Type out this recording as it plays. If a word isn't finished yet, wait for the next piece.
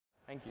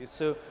Thank you.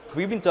 So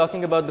we've been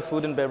talking about the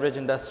food and beverage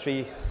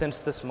industry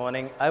since this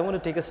morning. I want to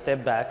take a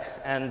step back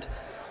and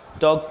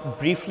talk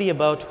briefly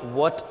about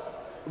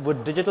what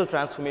would digital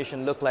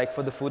transformation look like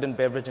for the food and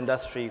beverage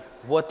industry.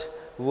 What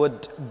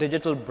would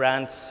digital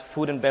brands,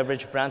 food and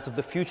beverage brands of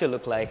the future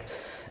look like?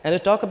 And to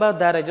talk about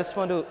that, I just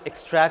want to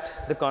extract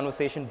the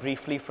conversation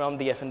briefly from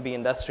the F&B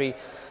industry,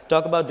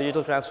 talk about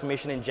digital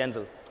transformation in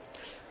general.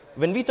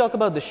 When we talk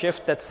about the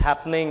shift that's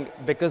happening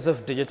because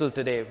of digital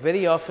today,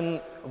 very often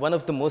one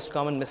of the most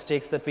common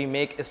mistakes that we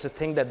make is to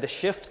think that the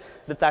shift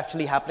that's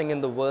actually happening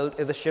in the world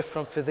is a shift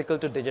from physical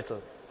to digital.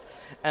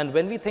 And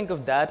when we think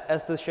of that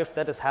as the shift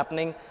that is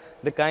happening,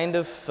 the kind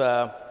of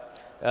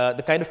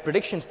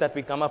predictions that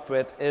we come up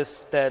with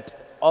is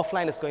that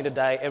offline is going to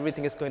die,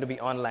 everything is going to be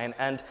online.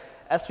 And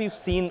as we've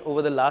seen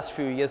over the last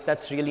few years,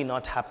 that's really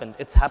not happened.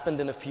 It's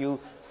happened in a few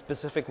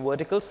specific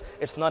verticals.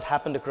 It's not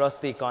happened across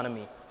the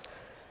economy.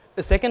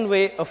 The second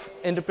way of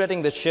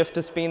interpreting the shift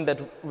has been that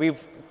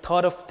we've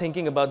thought of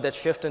thinking about that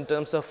shift in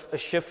terms of a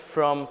shift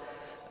from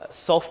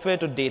software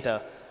to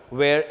data,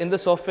 where in the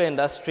software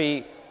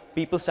industry,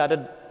 people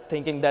started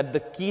thinking that the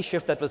key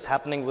shift that was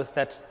happening was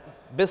that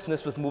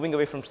business was moving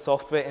away from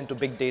software into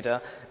big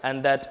data,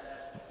 and that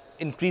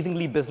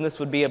increasingly business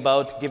would be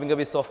about giving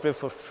away software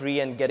for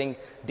free and getting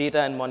data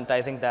and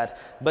monetizing that.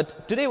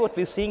 But today what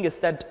we're seeing is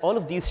that all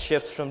of these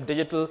shifts from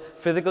digital,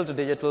 physical to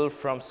digital,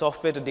 from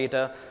software to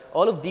data,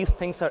 all of these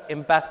things are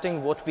impacting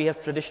what we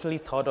have traditionally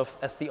thought of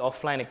as the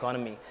offline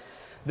economy.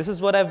 This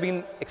is what I've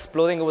been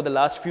exploring over the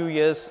last few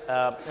years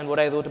and what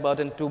I wrote about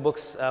in two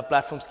books,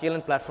 Platform Scale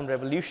and Platform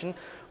Revolution,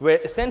 where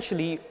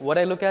essentially what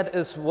I look at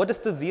is what is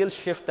the real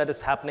shift that is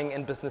happening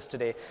in business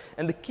today.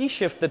 And the key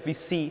shift that we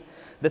see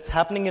that's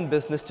happening in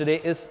business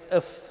today is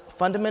a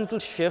fundamental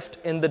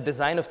shift in the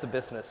design of the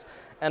business.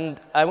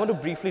 And I want to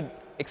briefly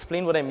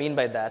explain what I mean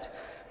by that.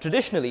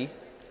 Traditionally,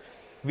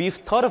 we've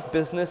thought of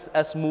business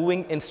as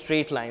moving in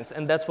straight lines,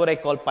 and that's what I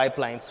call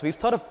pipelines. We've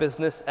thought of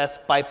business as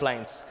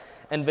pipelines.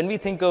 And when we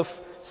think of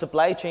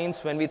supply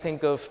chains, when we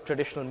think of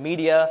traditional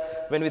media,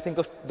 when we think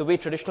of the way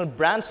traditional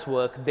brands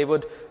work, they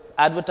would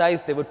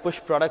advertise, they would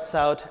push products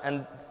out,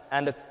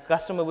 and a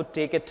customer would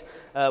take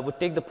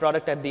the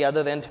product at the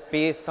other end,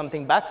 pay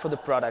something back for the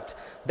product.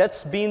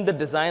 That's been the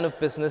design of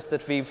business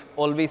that we've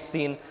always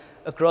seen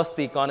across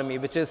the economy,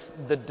 which is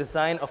the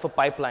design of a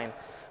pipeline.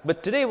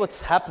 But today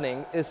what's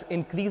happening is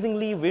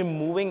increasingly we're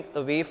moving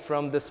away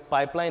from this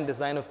pipeline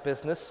design of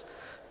business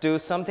to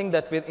something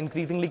that we're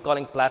increasingly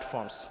calling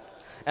platforms.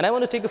 And I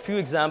want to take a few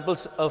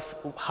examples of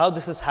how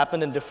this has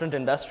happened in different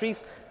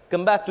industries,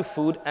 come back to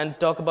food and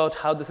talk about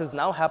how this is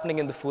now happening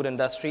in the food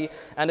industry.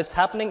 And it's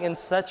happening in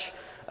such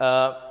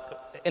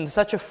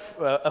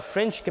a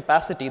fringe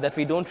capacity that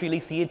we don't really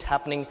see it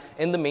happening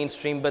in the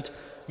mainstream. But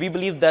we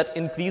believe that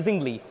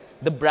increasingly,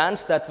 the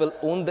brands that will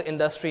own the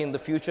industry in the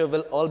future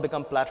will all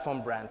become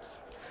platform brands.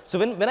 So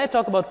when I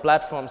talk about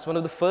platforms, one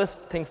of the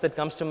first things that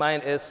comes to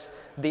mind is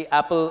the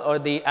Apple or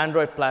the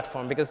Android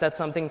platform, because that's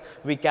something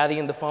we carry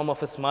in the form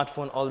of a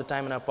smartphone all the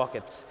time in our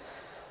pockets.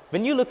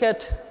 When you look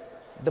at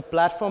the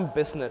platform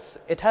business,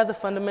 it has a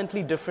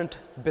fundamentally different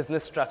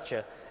business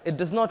structure. It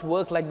does not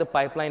work like the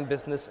pipeline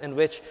business in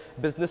which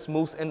business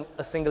moves in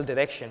a single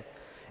direction.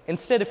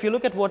 Instead, if you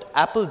look at what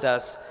Apple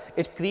does,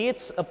 it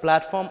creates a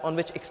platform on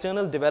which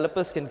external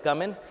developers can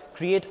come in,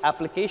 create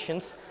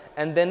applications,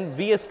 and then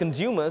we as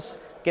consumers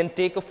can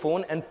take a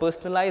phone and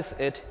personalize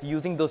it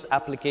using those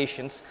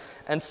applications.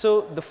 And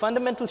so the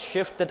fundamental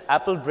shift that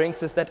Apple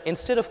brings is that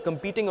instead of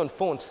competing on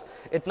phones,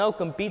 it now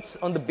competes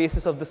on the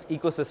basis of this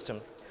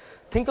ecosystem.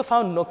 Think of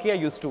how Nokia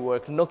used to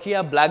work.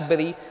 Nokia,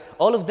 BlackBerry,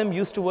 all of them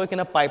used to work in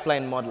a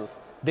pipeline model.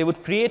 They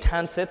would create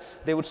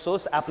handsets, they would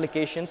source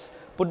applications,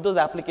 put those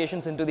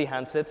applications into the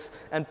handsets,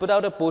 and put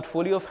out a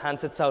portfolio of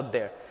handsets out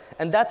there.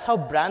 And that's how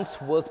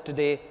brands work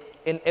today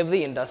in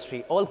every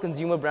industry. All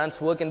consumer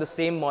brands work in the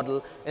same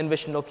model in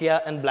which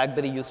Nokia and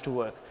BlackBerry used to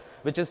work,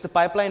 which is the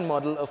pipeline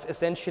model of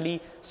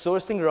essentially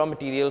sourcing raw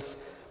materials,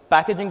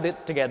 packaging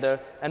it together,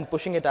 and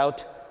pushing it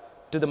out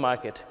to the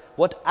market.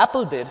 What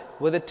Apple did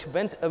was it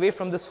went away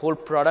from this whole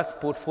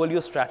product portfolio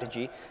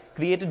strategy,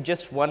 created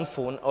just one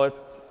phone or a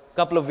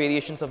couple of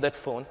variations of that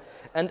phone,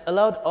 and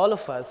allowed all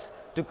of us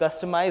to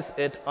customize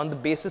it on the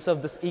basis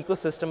of this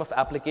ecosystem of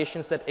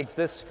applications that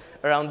exist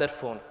around that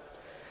phone.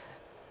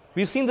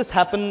 We've seen this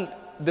happen,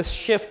 this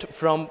shift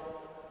from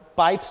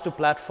pipes to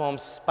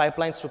platforms,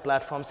 pipelines to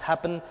platforms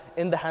happen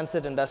in the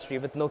handset industry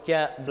with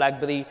Nokia,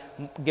 BlackBerry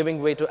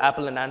giving way to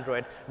Apple and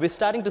Android. We're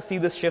starting to see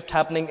this shift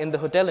happening in the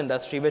hotel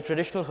industry, where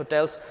traditional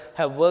hotels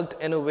have worked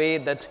in a way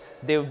that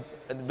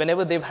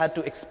whenever they've had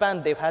to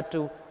expand, they've had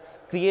to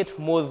create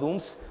more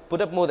rooms, put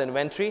up more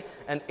inventory,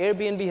 and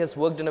Airbnb has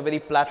worked in a very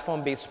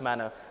platform-based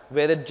manner,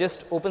 where it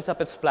just opens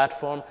up its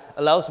platform,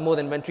 allows more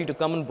inventory to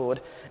come on board,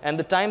 and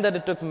the time that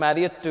it took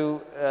Marriott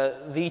to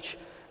reach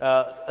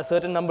a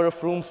certain number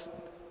of rooms,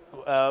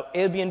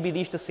 Airbnb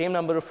reached the same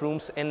number of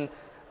rooms in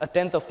a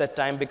tenth of that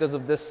time because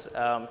of this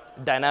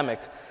dynamic.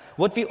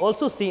 What we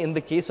also see in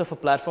the case of a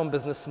platform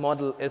business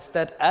model is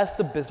that as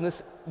the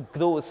business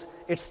grows,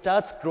 it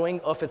starts growing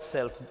of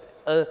itself.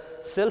 a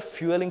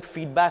self-fueling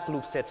feedback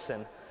loop sets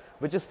in,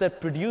 which is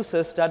that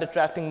producers start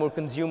attracting more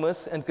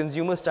consumers and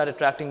consumers start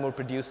attracting more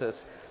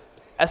producers.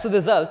 As a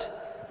result,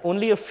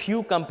 only a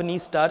few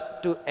companies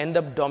start to end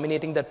up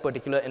dominating that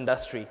particular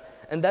industry.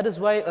 And that is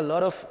why a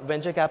lot of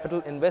venture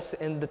capital invests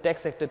in the tech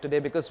sector today,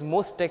 because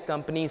most tech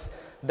companies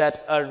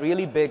that are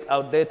really big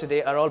out there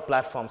today are all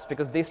platforms,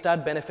 because they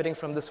start benefiting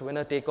from this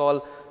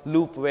winner-take-all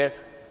loop where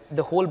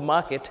the whole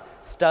market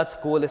starts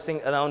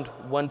coalescing around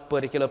one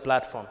particular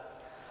platform.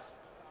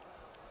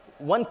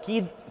 One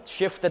key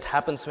shift that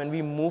happens when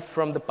we move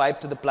from the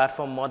pipe to the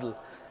platform model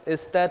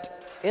is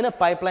that in a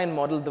pipeline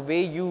model, the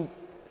way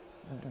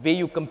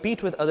you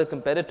compete with other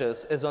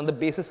competitors is on the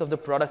basis of the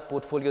product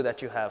portfolio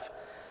that you have.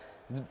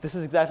 This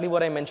is exactly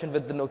what I mentioned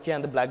with the Nokia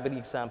and the BlackBerry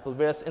example,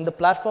 whereas in the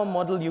platform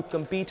model, you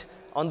compete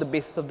on the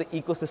basis of the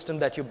ecosystem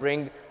that you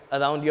bring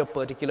around your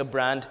particular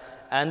brand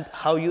and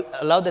how you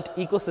allow that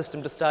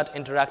ecosystem to start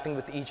interacting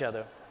with each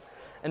other.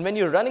 And when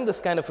you're running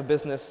this kind of a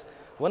business,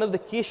 one of the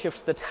key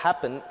shifts that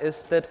happen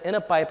is that in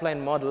a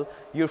pipeline model,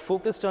 you're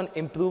focused on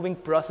improving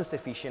process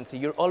efficiency.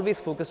 You're always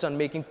focused on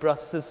making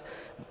processes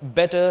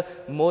better,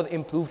 more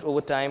improved over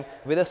time,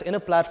 whereas in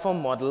a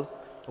platform model,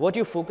 what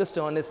you're focused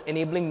on is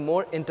enabling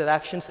more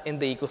interactions in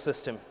the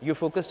ecosystem. You're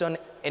focused on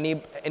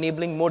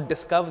enabling more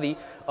discovery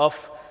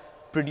of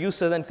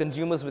producers and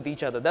consumers with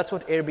each other. That's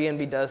what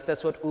Airbnb does,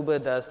 that's what Uber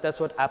does, that's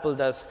what Apple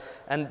does,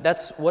 and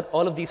that's what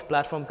all of these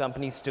platform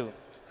companies do.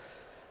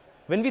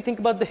 When we think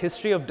about the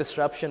history of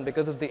disruption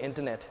because of the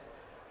internet,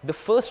 the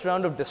first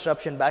round of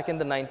disruption back in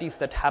the 90s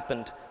that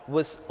happened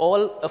was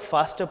all a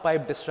faster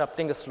pipe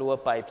disrupting a slower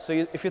pipe.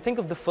 So if you think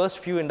of the first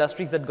few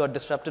industries that got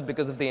disrupted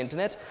because of the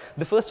internet,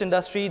 the first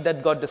industry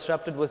that got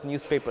disrupted was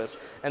newspapers.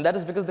 And that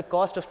is because the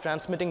cost of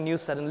transmitting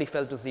news suddenly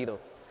fell to zero.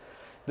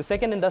 The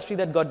second industry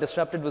that got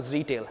disrupted was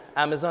retail.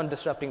 Amazon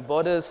disrupting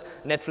Borders,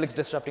 Netflix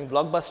disrupting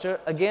Blockbuster,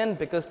 again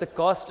because the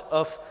cost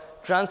of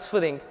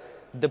transferring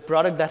the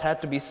product that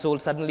had to be sold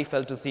suddenly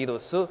fell to zero.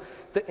 So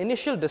the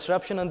initial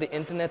disruption on the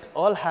internet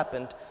all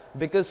happened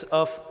because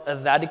of a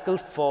radical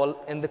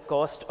fall in the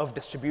cost of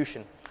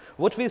distribution.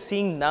 What we're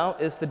seeing now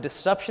is the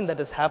disruption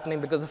that is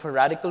happening because of a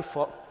radical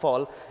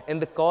fall in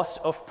the cost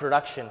of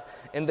production,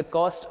 in the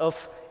cost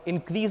of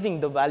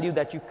increasing the value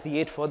that you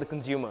create for the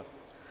consumer.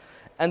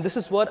 And this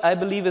is what I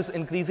believe is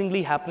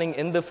increasingly happening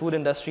in the food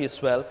industry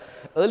as well.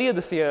 Earlier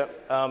this year,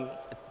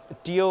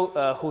 Theo,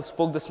 who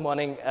spoke this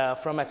morning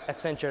from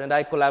Accenture, and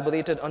I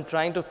collaborated on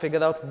trying to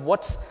figure out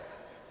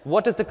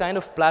what is the kind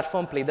of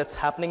platform play that's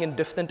happening in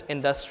different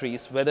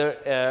industries,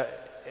 whether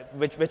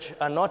which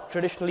are not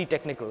traditionally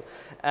technical.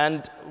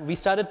 And we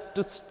started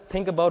to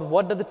think about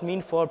what does it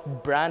mean for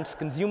brands,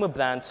 consumer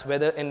brands,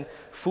 whether in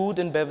food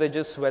and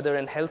beverages, whether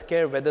in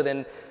healthcare, whether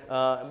in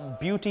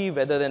beauty,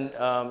 whether in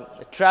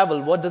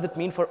travel, what does it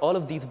mean for all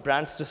of these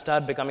brands to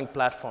start becoming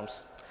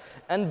platforms?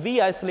 And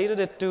we isolated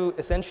it to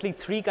essentially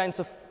three kinds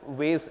of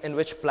ways in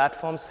which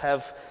platforms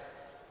have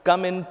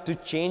come in to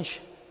change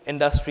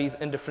industries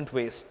in different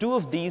ways. Two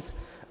of these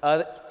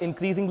are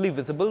increasingly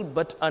visible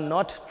but are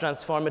not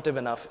transformative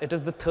enough. It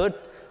is the third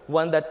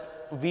one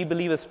that we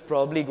believe is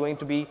probably going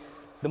to be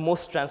the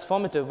most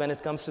transformative when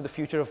it comes to the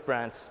future of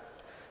brands.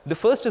 The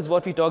first is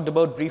what we talked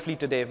about briefly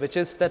today, which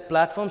is that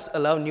platforms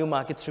allow new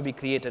markets to be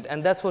created,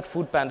 and that's what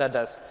foodpanda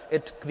does.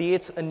 It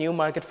creates a new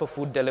market for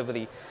food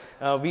delivery.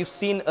 We've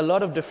seen a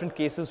lot of different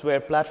cases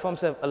where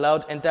platforms have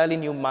allowed entirely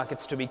new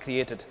markets to be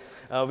created.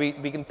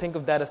 We can think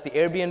of that as the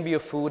Airbnb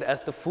of food,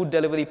 as the food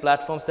delivery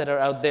platforms that are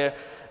out there,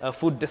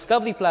 food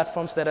discovery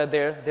platforms that are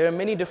there. There are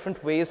many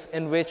different ways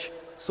in which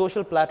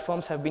social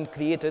platforms have been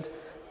created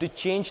to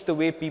change the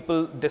way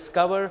people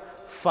discover,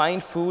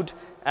 find food,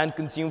 and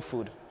consume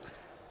food.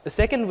 The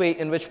second way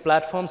in which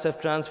platforms have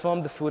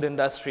transformed the food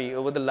industry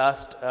over the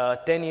last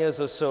 10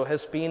 years or so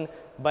has been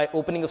by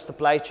opening of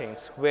supply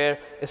chains, where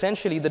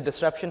essentially the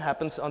disruption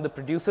happens on the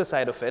producer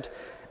side of it.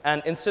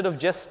 And instead of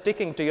just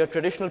sticking to your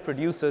traditional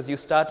producers, you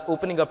start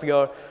opening up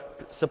your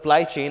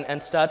supply chain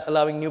and start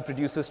allowing new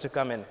producers to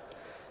come in.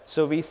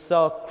 So we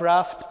saw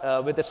Kraft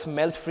with its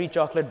melt-free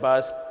chocolate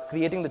bars,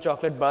 creating the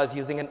chocolate bars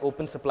using an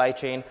open supply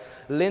chain.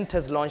 Lindt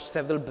has launched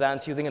several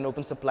brands using an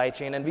open supply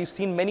chain, and we've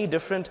seen many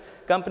different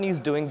companies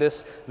doing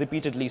this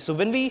repeatedly. So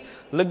when we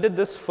looked at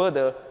this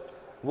further,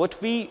 what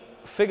we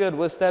figured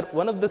was that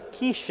one of the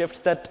key shifts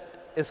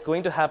that is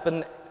going to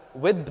happen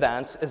with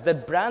brands is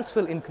that brands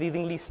will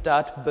increasingly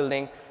start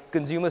building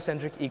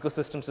consumer-centric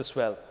ecosystems as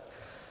well.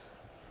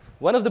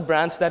 One of the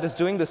brands that is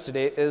doing this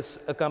today is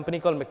a company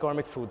called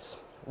McCormick Foods.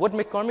 What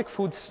McCormick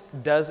Foods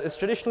does is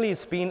traditionally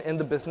it's been in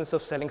the business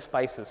of selling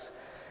spices.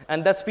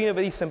 And that's been a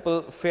very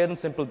simple, fair and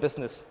simple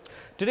business.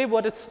 Today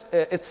what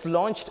it's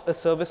launched a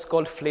service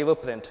called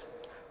FlavorPrint.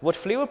 What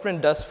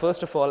FlavorPrint does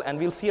first of all, and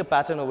we'll see a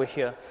pattern over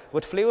here,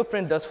 what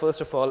FlavorPrint does first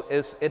of all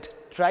is it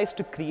tries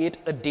to create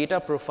a data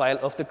profile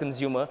of the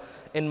consumer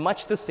in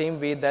much the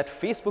same way that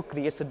Facebook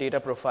creates a data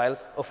profile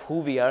of who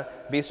we are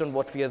based on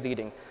what we are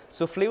reading.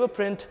 So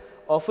FlavorPrint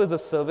offers a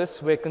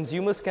service where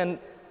consumers can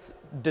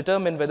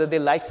determine whether they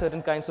like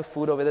certain kinds of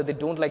food or whether they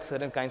don't like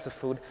certain kinds of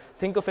food.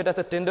 Think of it as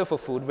a Tinder for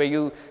food, where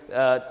you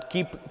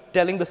keep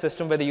telling the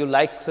system whether you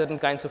like certain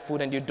kinds of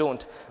food and you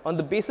don't. On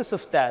the basis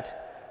of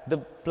that, the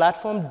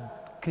platform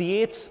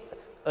creates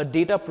a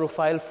data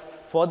profile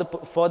for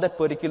that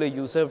particular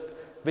user,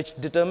 which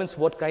determines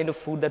what kind of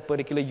food that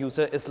particular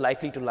user is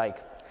likely to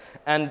like.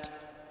 And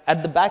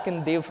at the back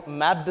end, they've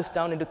mapped this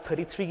down into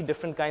 33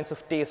 different kinds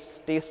of tastes.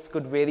 Tastes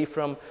could vary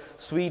from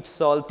sweet,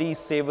 salty,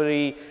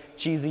 savory,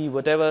 cheesy,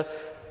 whatever.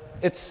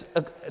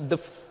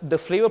 The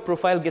flavor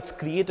profile gets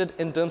created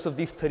in terms of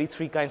these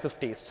 33 kinds of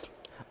tastes.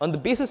 On the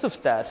basis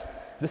of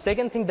that, the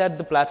second thing that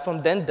the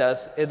platform then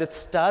does is it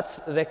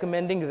starts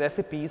recommending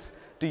recipes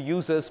to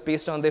users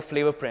based on their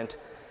flavor print.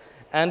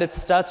 And it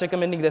starts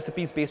recommending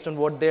recipes based on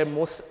what they're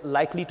most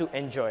likely to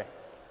enjoy.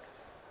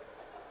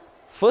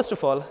 First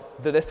of all,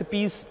 the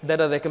recipes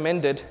that are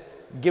recommended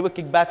give a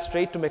kickback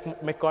straight to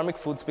McCormick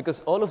Foods,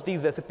 because all of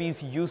these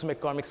recipes use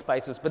McCormick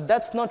spices. But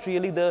that's not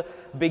really the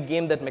big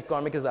game that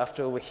McCormick is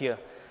after over here.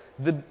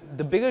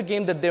 The bigger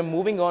game that they're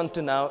moving on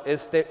to now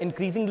is they're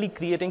increasingly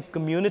creating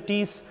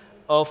communities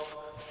of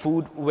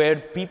food where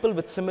people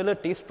with similar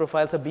taste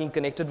profiles are being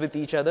connected with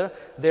each other.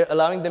 They're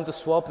allowing them to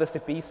swap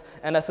recipes,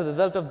 and as a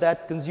result of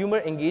that, consumer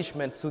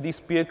engagement through these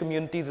peer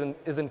communities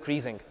is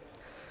increasing.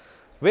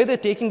 Where they're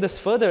taking this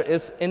further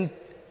is in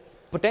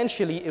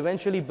potentially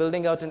eventually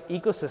building out an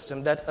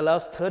ecosystem that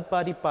allows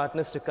third-party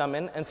partners to come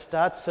in and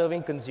start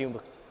serving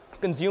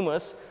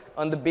consumers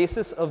on the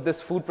basis of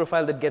this food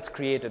profile that gets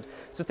created.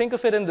 So think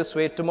of it in this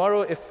way.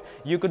 Tomorrow, if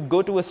you could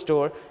go to a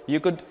store, you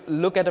could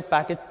look at a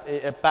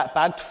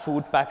packed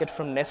food packet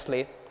from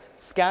Nestle,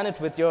 scan it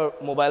with your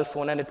mobile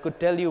phone, and it could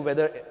tell you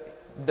whether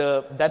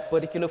that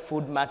particular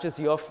food matches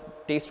your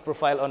taste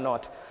profile or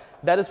not.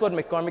 That is what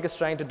McCormick is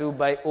trying to do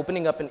by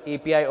opening up an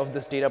API of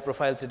this data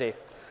profile today.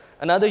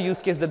 Another use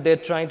case that they're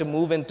trying to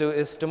move into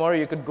is tomorrow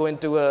you could go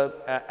into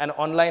an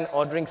online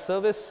ordering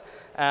service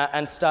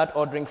and start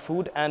ordering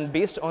food. And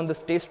based on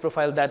this taste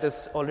profile that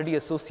is already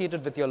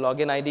associated with your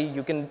login ID,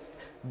 you can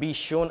be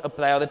shown a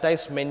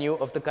prioritized menu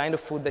of the kind of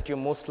food that you're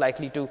most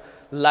likely to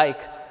like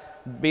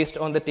based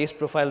on the taste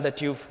profile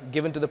that you've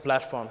given to the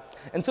platform.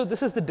 And so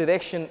this is the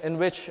direction in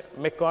which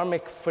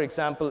McCormick, for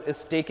example,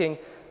 is taking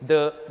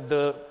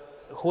the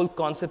whole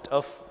concept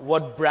of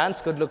what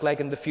brands could look like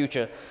in the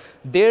future.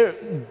 Their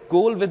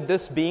goal with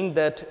this being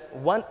that,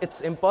 one,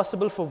 it's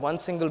impossible for one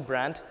single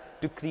brand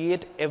to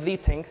create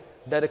everything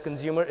that a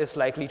consumer is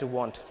likely to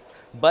want.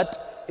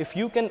 But if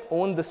you can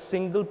own the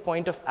single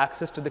point of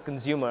access to the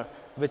consumer,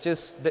 which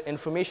is the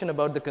information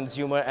about the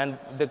consumer and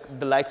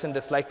the likes and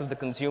dislikes of the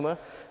consumer,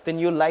 then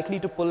you're likely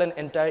to pull an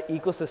entire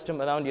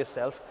ecosystem around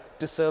yourself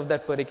to serve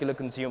that particular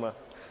consumer.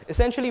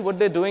 Essentially, what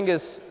they're doing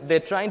is they're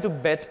trying to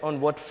bet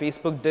on what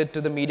Facebook did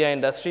to the media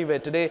industry, where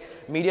today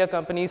media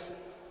companies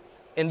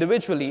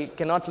individually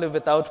cannot live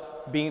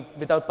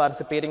without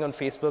participating on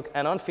Facebook,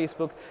 and on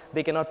Facebook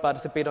they cannot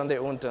participate on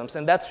their own terms.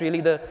 And that's really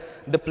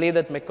the play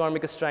that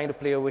McCormick is trying to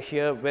play over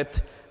here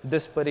with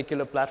this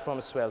particular platform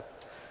as well.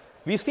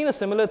 We've seen a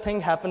similar thing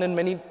happen in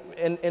many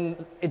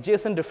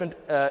adjacent different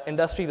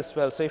industries as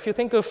well. So if you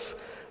think of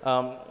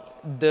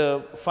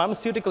the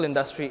pharmaceutical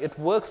industry, it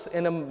works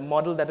in a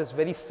model that is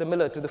very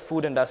similar to the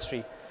food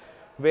industry,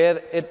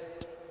 where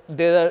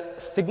there are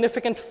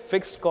significant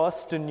fixed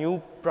costs to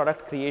new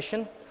product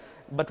creation,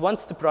 but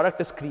once the product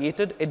is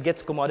created, it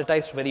gets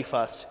commoditized very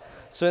fast.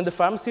 So in the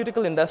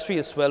pharmaceutical industry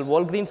as well,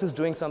 Walgreens is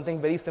doing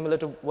something very similar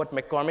to what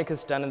McCormick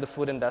has done in the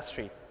food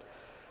industry.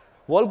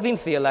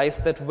 Walgreens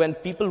realized that when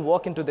people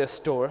walk into their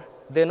store,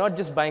 they're not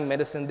just buying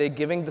medicine, they're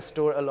giving the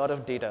store a lot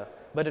of data,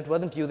 but it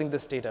wasn't using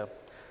this data.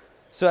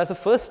 So as a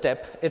first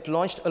step, it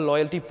launched a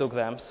loyalty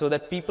program so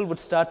that people would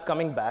start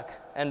coming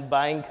back and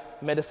buying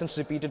medicines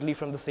repeatedly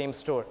from the same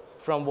store,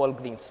 from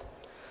Walgreens.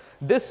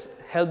 This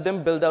helped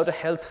them build out a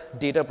health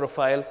data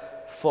profile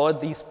for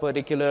these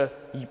particular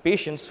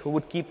patients who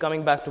would keep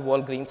coming back to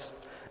Walgreens.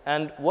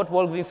 And what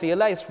Walgreens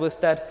realized was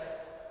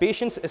that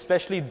patients,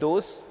 especially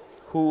those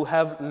who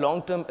have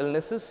long-term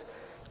illnesses,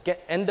 can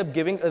end up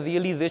giving a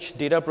really rich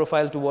data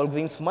profile to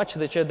Walgreens, much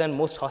richer than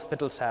most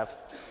hospitals have.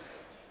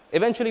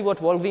 Eventually, what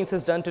Walgreens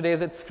has done today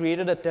is it's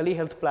created a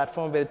telehealth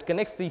platform where it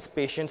connects these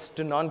patients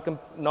to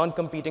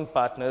non-competing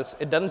partners.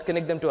 It doesn't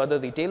connect them to other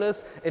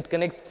retailers. It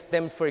connects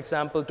them, for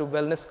example, to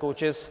wellness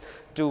coaches,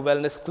 to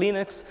wellness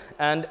clinics,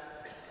 and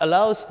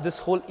allows this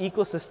whole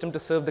ecosystem to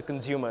serve the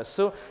consumers.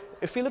 So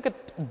if you look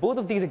at both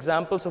of these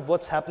examples of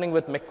what's happening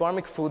with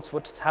McCormick Foods,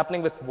 what's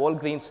happening with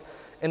Walgreens,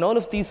 in all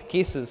of these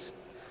cases,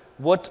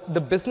 what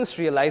the business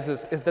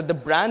realizes is that the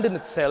brand in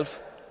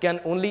itself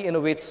can only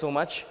innovate so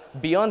much.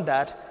 Beyond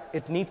that,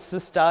 it needs to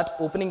start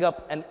opening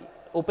up and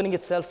opening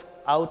itself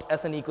out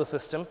as an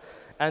ecosystem.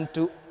 And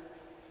to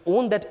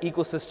own that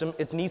ecosystem,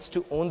 it needs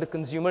to own the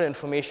consumer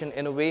information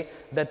in a way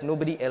that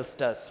nobody else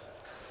does.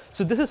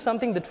 So this is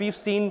something that we've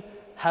seen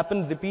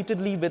happen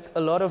repeatedly with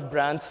a lot of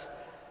brands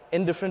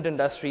in different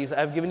industries.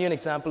 I've given you an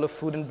example of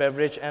food and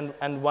beverage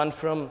and one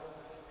from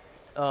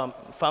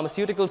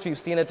pharmaceuticals, we've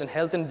seen it in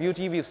health and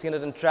beauty, we've seen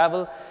it in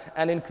travel,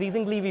 and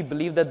increasingly we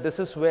believe that this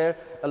is where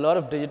a lot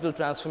of digital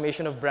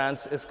transformation of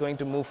brands is going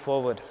to move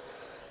forward.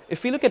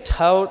 If we look at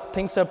how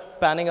things are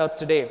panning out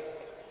today,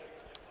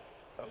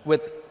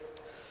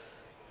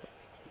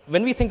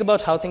 when we think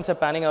about how things are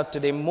panning out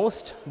today,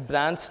 most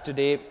brands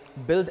today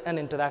build an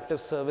interactive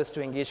service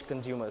to engage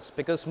consumers,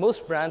 because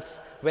most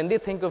brands, when they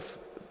think of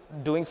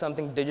doing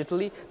something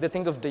digitally, they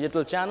think of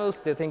digital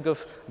channels, they think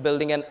of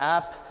building an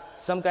app,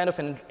 some kind of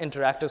an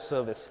interactive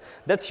service.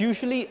 That's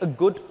usually a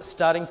good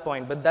starting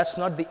point, but that's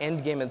not the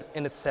end game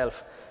in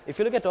itself. If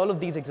you look at all of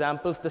these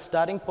examples, the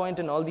starting point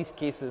in all these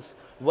cases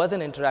was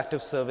an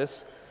interactive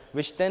service,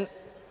 which then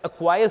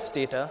acquires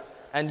data,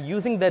 and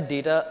using that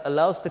data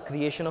allows the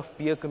creation of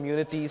peer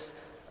communities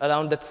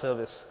around that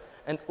service.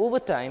 And over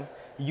time,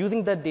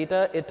 using that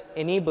data, it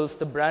enables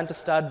the brand to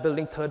start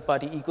building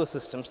third-party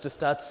ecosystems to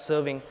start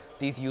serving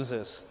these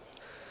users.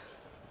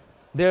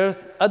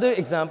 There's other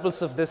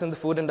examples of this in the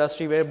food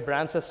industry where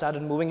brands have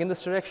started moving in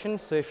this direction.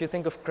 So if you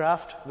think of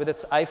Kraft with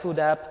its iFood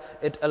app,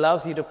 it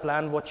allows you to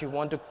plan what you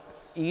want to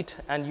eat,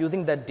 and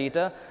using that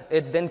data,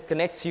 it then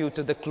connects you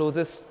to the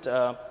closest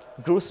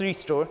grocery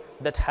store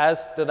that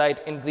has the right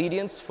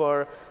ingredients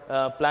for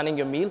planning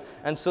your meal.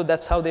 And so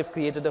that's how they've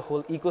created a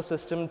whole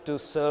ecosystem to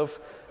serve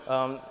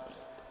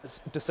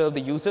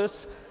the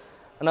users.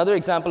 Another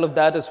example of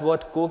that is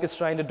what Coke is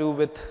trying to do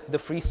with the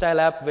Freestyle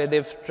app, where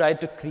they've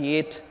tried to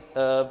create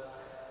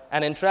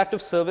an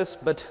interactive service,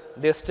 but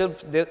they've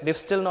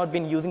still not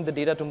been using the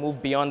data to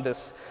move beyond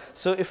this.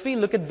 So if we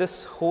look at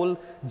this whole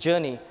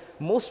journey,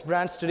 most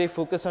brands today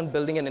focus on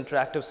building an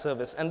interactive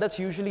service, and that's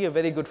usually a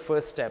very good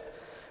first step.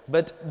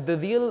 But the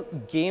real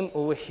game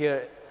over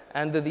here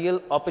and the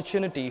real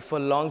opportunity for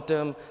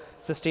long-term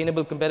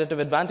sustainable competitive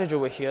advantage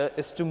over here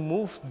is to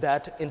move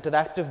that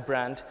interactive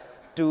brand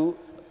to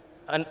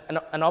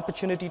an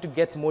opportunity to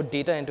get more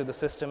data into the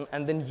system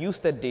and then use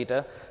that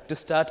data to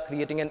start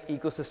creating an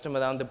ecosystem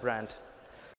around the brand.